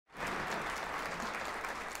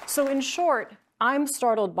So in short, I'm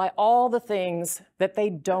startled by all the things that they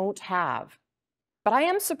don't have. But I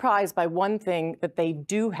am surprised by one thing that they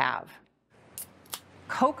do have.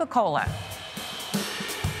 Coca-Cola.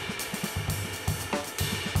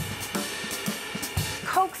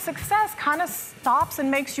 Coke's success kind of stops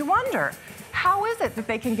and makes you wonder, how is it that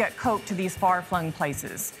they can get Coke to these far-flung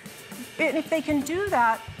places? And if they can do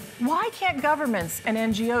that, why can't governments and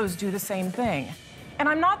NGOs do the same thing? And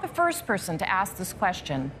I'm not the first person to ask this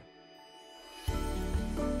question.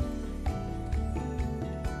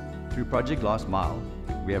 Through Project Last Mile,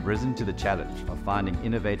 we have risen to the challenge of finding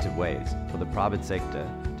innovative ways for the private sector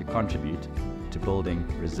to contribute to building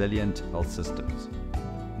resilient health systems.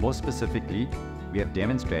 More specifically, we have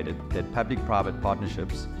demonstrated that public-private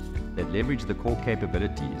partnerships that leverage the core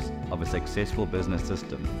capabilities of a successful business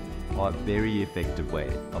system are a very effective way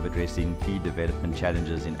of addressing key development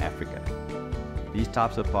challenges in Africa. These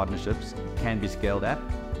types of partnerships can be scaled up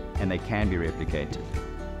and they can be replicated.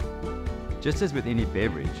 Just as with any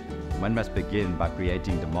beverage, one must begin by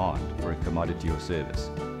creating demand for a commodity or service,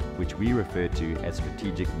 which we refer to as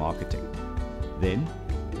strategic marketing. Then,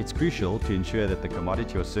 it's crucial to ensure that the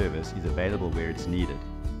commodity or service is available where it's needed,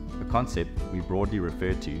 a concept we broadly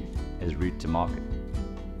refer to as route to market.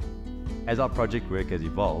 As our project work has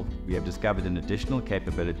evolved, we have discovered an additional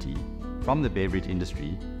capability from the beverage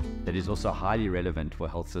industry that is also highly relevant for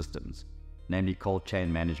health systems, namely cold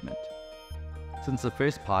chain management. Since the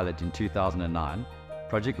first pilot in 2009,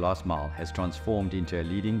 Project Last Mile has transformed into a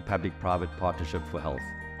leading public-private partnership for health,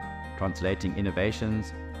 translating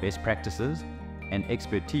innovations, best practices, and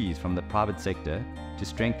expertise from the private sector to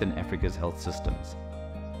strengthen Africa's health systems.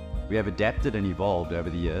 We have adapted and evolved over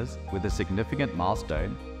the years, with a significant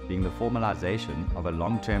milestone being the formalization of a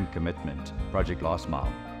long-term commitment, Project Last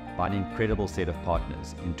Mile, by an incredible set of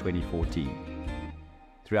partners in 2014.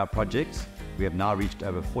 Through our projects, we have now reached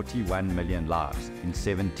over 41 million lives in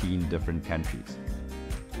 17 different countries.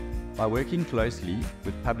 By working closely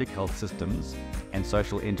with public health systems and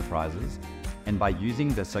social enterprises, and by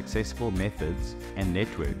using the successful methods and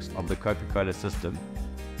networks of the Coca-Cola system,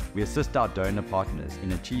 we assist our donor partners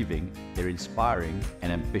in achieving their inspiring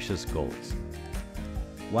and ambitious goals.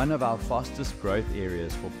 One of our fastest growth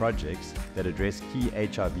areas for projects that address key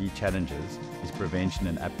HIV challenges is prevention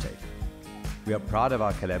and uptake. We are proud of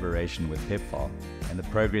our collaboration with PEPFAR and the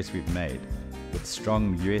progress we've made with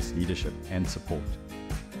strong US leadership and support.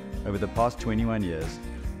 Over the past 21 years,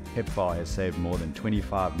 PEPFAR has saved more than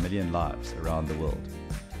 25 million lives around the world.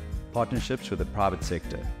 Partnerships with the private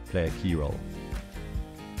sector play a key role.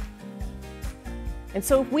 And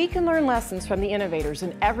so if we can learn lessons from the innovators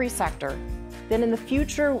in every sector, then in the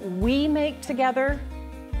future we make together,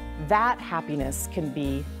 that happiness can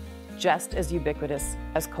be just as ubiquitous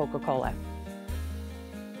as Coca-Cola.